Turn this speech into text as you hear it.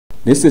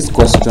This is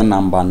question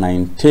number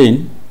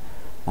 19,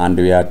 and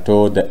we are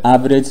told the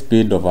average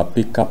speed of a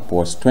pickup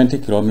was 20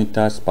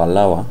 kilometers per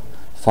hour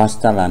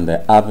faster than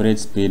the average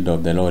speed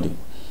of the lorry.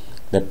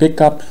 The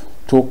pickup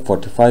took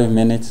 45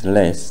 minutes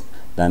less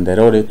than the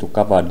lorry to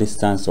cover a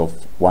distance of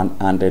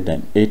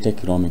 180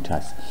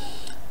 kilometers.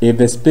 If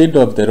the speed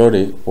of the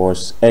lorry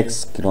was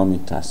x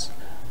kilometers,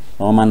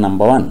 Roman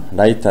number 1,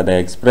 write the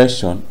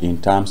expression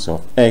in terms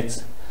of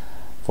x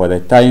for the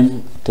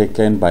time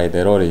taken by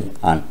the lorry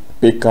and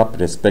pickup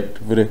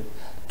respectively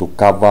to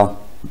cover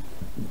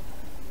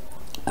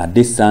a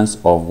distance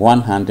of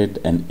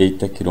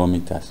 180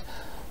 kilometers.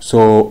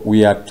 So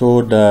we are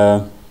told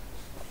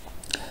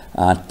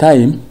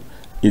time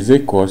is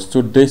equals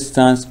to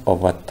distance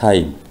over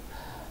time.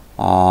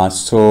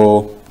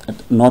 So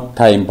not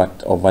time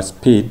but over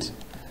speed.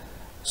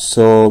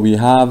 So we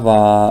have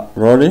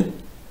lorry.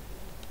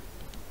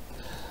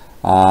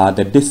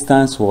 The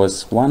distance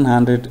was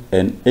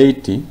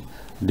 180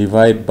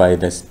 divided by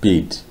the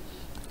speed.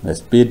 The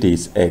speed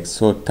is x.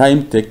 So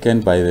time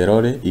taken by the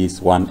lorry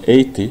is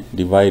 180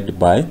 divided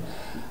by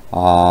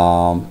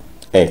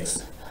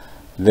x.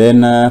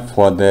 Then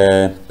for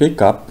the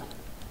pickup,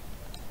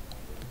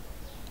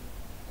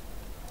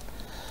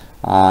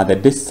 the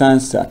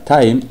distance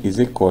time is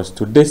equals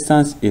to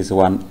distance is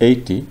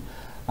 180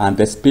 and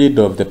the speed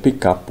of the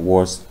pickup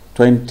was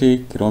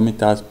 20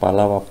 kilometers per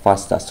hour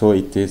faster. So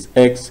it is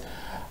x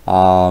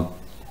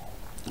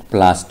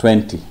plus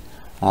 20.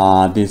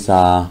 These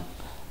are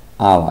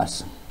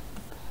hours.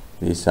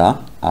 These are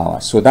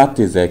hours. So that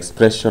is the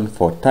expression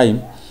for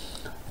time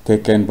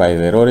taken by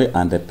the lorry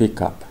and the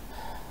pickup.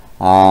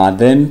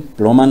 Then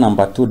Roman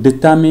number 2,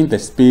 determine the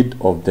speed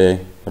of the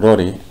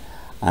lorry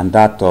and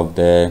that of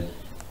the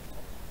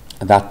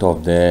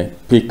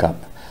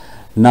pickup.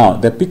 Now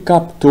the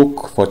pickup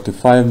took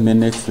 45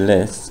 minutes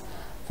less.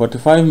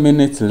 45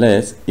 minutes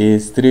less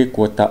is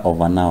 3/4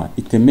 of an hour.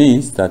 It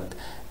means that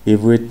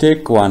if we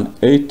take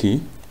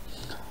 180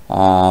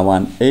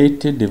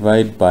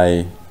 divided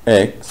by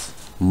x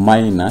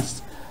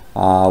minus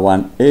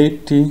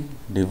 180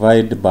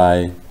 divided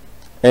by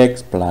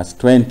x plus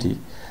 20,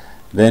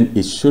 then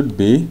it should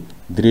be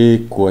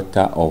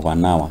 3/4 of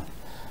an hour.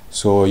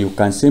 So you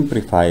can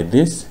simplify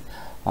this.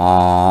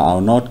 I'll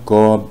not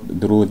go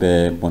through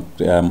the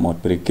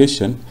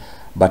multiplication,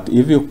 but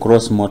if you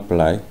cross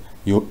multiply,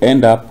 you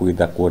end up with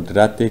a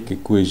quadratic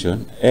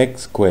equation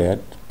x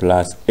squared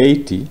plus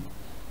 80,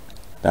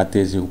 that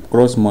is, you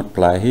cross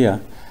multiply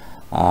here,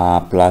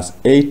 plus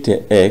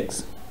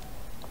 80x,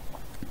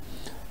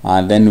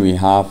 and then we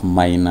have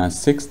minus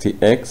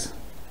 60x,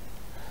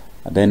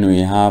 then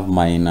we have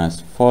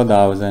minus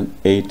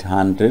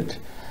 4,800,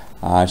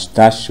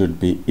 that should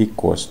be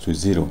equals to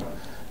 0.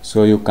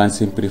 So you can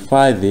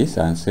simplify this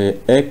and say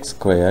x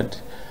squared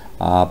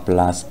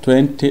plus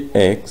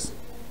 20x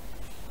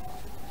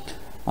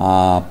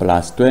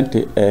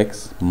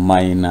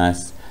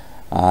minus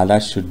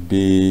that should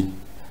be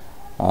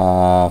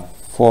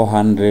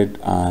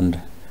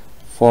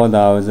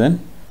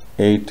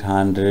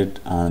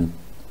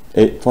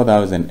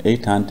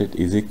 4,800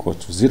 is equal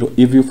to 0.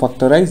 If you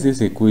factorize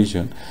this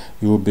equation,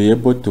 you will be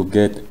able to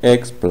get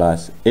x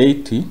plus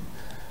 80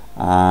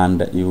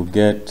 and you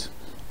get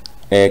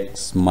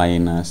x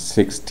minus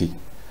 60.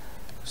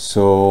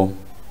 So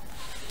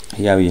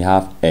here we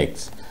have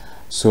x.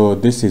 So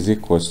this is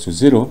equals to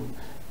 0.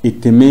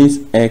 It means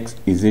x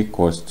is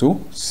equals to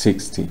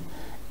 60.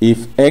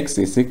 If x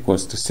is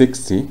equals to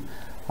 60,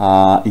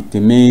 it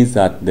means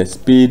that the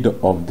speed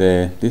of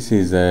the, this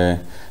is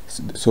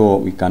so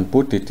we can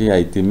put it here,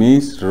 it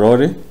means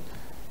lorry,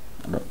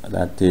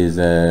 that is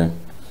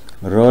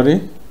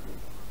lorry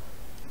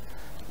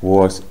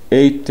was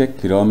 80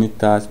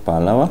 kilometers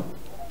per hour.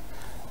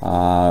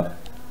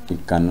 We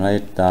can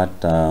write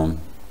that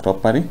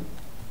properly,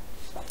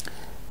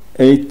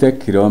 80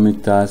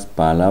 kilometers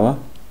per hour,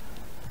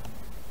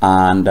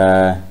 and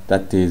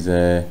that is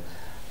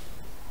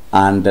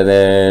and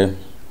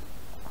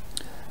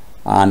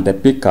the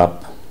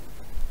pickup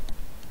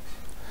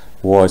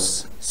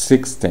was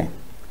 60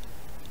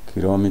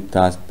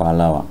 kilometers per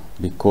hour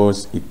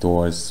because it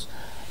was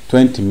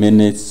 20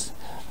 minutes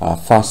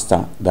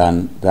faster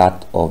than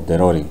that of the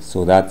lorry.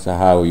 So that's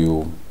how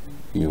you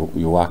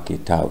work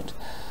it out.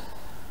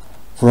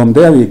 From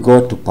there we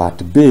go to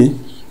part B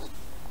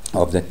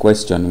of the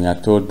question. We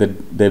are told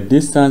that the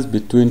distance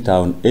between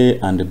town A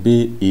and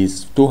B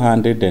is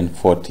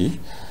 240.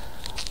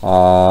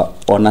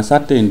 On a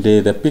certain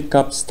day, the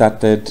pickup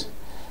started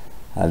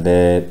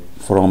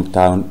from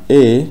town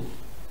A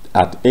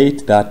at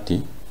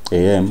 8:30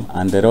 a.m.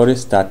 and the lorry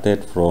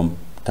started from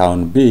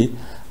town B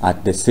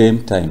at the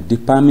same time.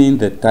 Determine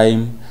the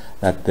time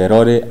that the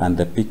lorry and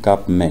the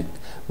pickup met.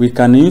 We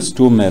can use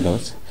two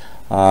methods.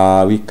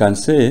 We can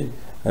say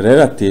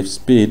relative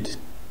speed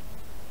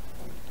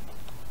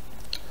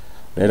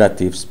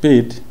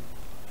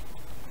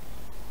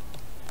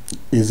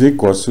is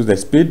equals to the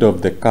speed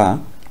of the car,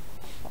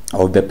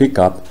 of the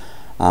pickup,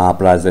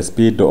 plus the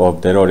speed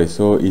of the lorry.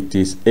 So it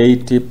is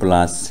 80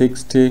 plus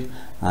 60,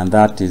 and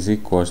that is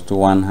equals to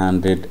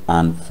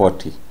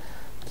 140.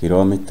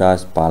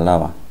 kilometers per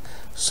hour.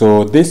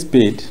 So this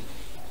speed,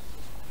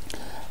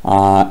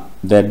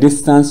 the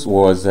distance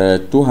was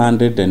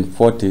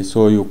 240,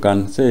 so you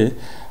can say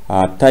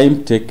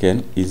time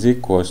taken is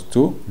equals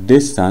to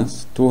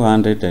distance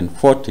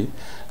 240,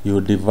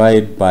 you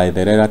divide by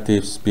the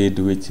relative speed,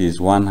 which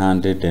is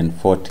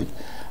 140,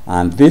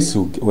 and this,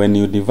 when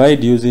you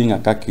divide using a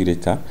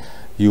calculator,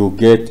 you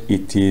get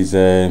it is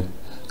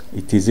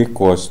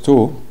equals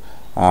to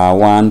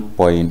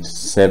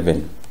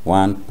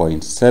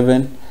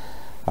 1.7,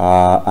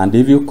 and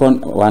if you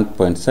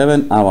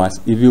 1.7 hours,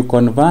 if you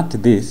convert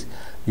this,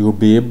 you'll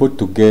be able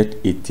to get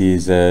it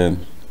is the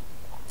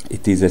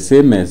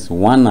same as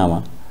 1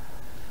 hour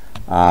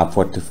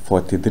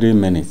 43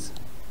 minutes.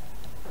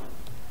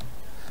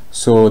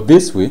 So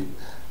this way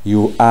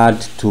you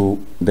add to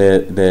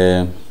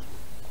the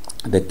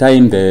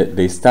time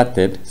they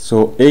started,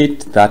 so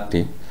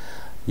 8:30,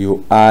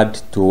 you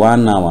add to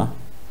 1 hour,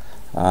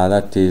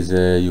 that is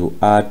you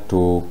add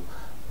to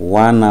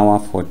 1 hour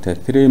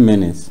 43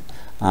 minutes,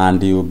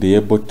 and you'll be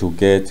able to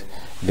get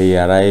they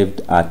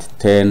arrived at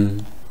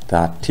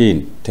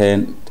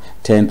 10:13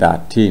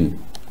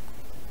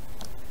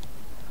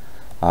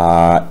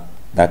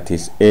 that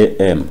is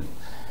AM.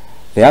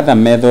 The other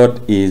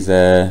method is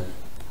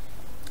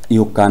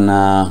you can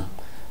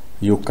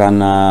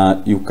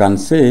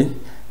say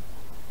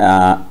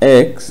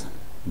x,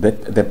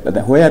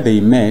 where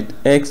they met,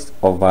 x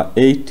over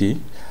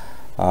 80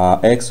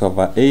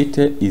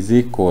 is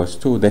equals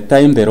to the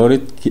time they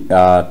already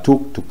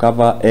took to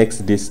cover x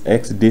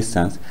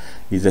distance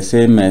is the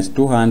same as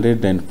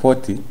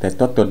 240, the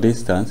total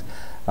distance,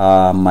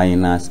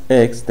 minus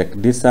x, the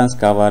distance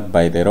covered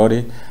by the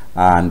lorry,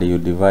 and you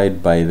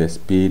divide by the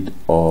speed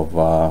of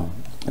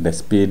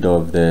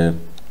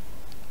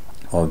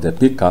the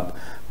pickup,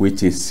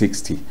 which is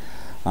 60.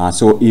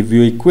 So if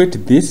you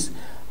equate this,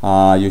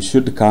 you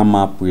should come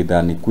up with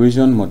an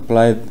equation,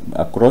 multiply,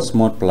 cross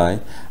multiply,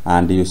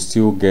 and you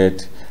still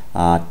get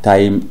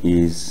time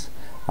is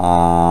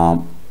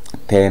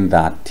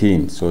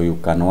 10:13. So you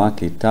can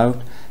work it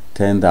out,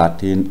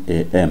 10:13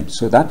 AM.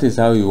 So that is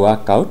how you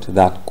work out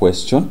that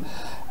question.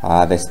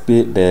 The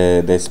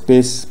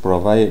space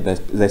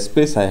the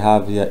space I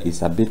have here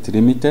is a bit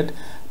limited,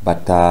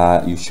 but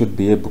you should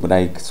be able,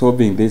 like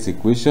solving this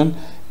equation,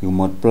 you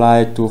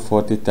multiply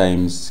 240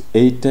 times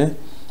 80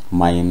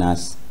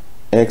 minus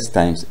x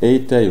times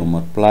 80, you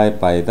multiply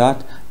by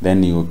that,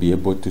 then you will be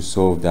able to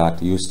solve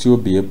that. You still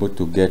be able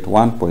to get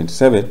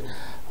 1.7,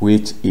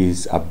 which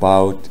is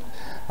about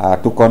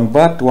to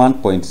convert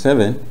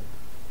 1.7,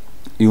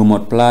 you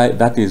multiply,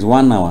 that is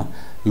 1 hour,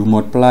 you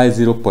multiply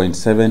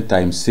 0.7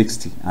 times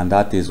 60, and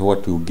that is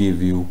what will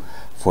give you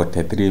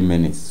 43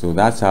 minutes. So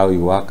that's how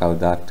you work out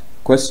that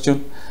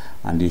question,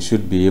 and you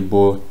should be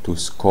able to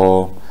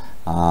score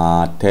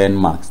 10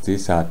 marks.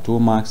 These are 2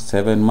 marks,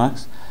 7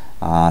 marks,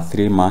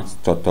 3 marks,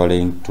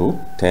 totaling to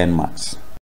 10 marks.